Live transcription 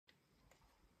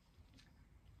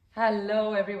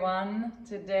Hello everyone.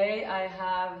 Today I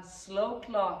have slow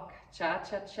clock,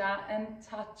 cha-cha-cha and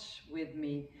touch with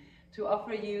me to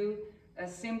offer you a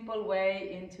simple way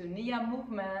into Nia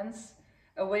movements,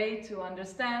 a way to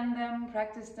understand them,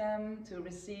 practice them, to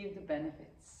receive the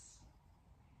benefits.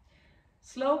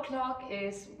 Slow clock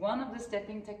is one of the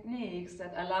stepping techniques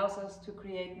that allows us to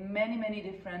create many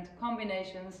different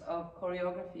combinations of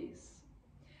choreographies.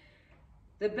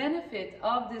 The benefit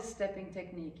of this stepping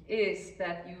technique is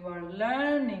that you are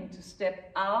learning to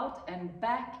step out and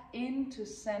back into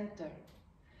center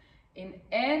in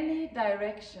any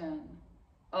direction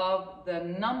of the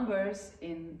numbers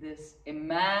in this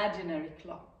imaginary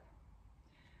clock.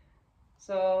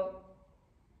 So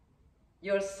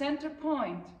your center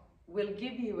point will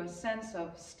give you a sense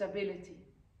of stability,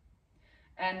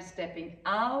 and stepping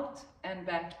out and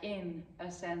back in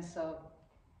a sense of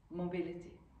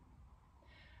mobility.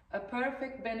 A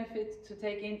perfect benefit to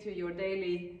take into your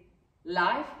daily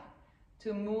life,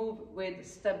 to move with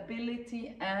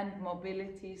stability and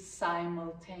mobility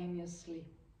simultaneously.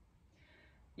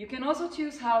 You can also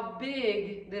choose how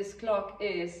big this clock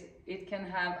is. It can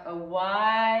have a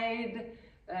wide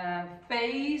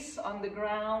face on the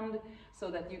ground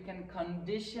so that you can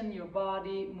condition your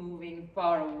body moving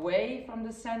far away from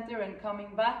the center and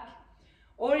coming back.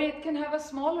 Or it can have a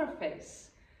smaller face.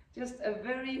 Just a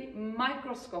very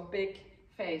microscopic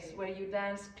face where you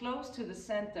dance close to the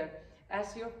center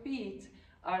as your feet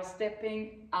are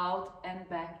stepping out and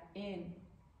back in.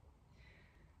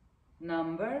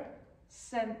 Number,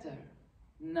 center,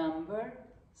 number,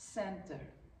 center,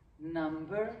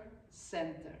 number,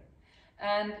 center.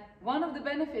 And one of the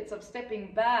benefits of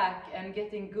stepping back and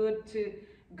getting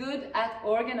good at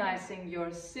organizing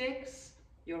your 6,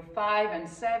 your 5 and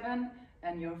 7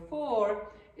 and your 4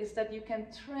 is that you can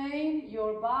train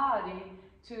your body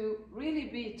to really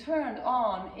be turned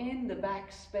on in the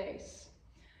back space.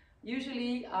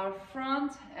 Usually our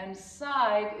front and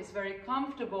side is very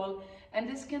comfortable, and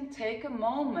this can take a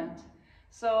moment.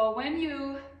 So when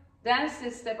you dance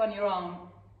this step on your own,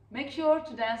 make sure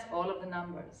to dance all of the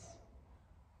numbers.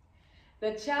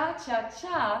 The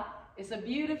cha-cha-cha is a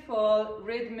beautiful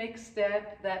rhythmic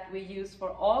step that we use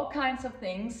for all kinds of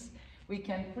things. We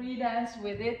can free dance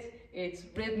with it. It's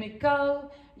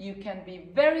rhythmical. You can be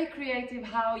very creative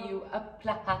how you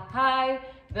apply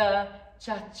the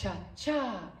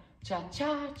cha-cha-cha,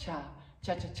 cha-cha-cha,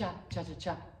 cha-cha-cha,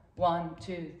 cha-cha-cha, 1,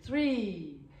 2,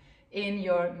 3 in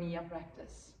your Nia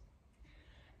practice.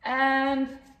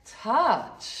 And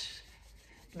touch.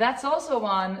 That's also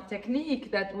one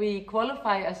technique that we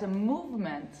qualify as a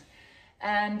movement.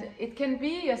 And it can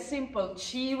be a simple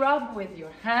chi rub with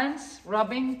your hands,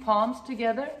 rubbing palms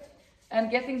together and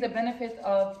getting the benefit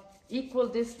of equal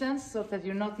distance so that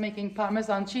you're not making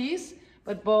Parmesan cheese,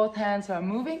 but both hands are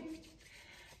moving.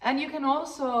 And you can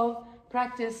also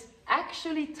practice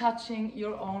actually touching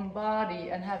your own body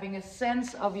and having a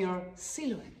sense of your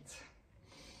silhouette.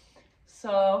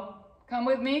 So come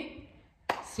with me,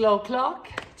 slow clock,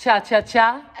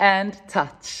 cha-cha-cha and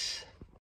touch.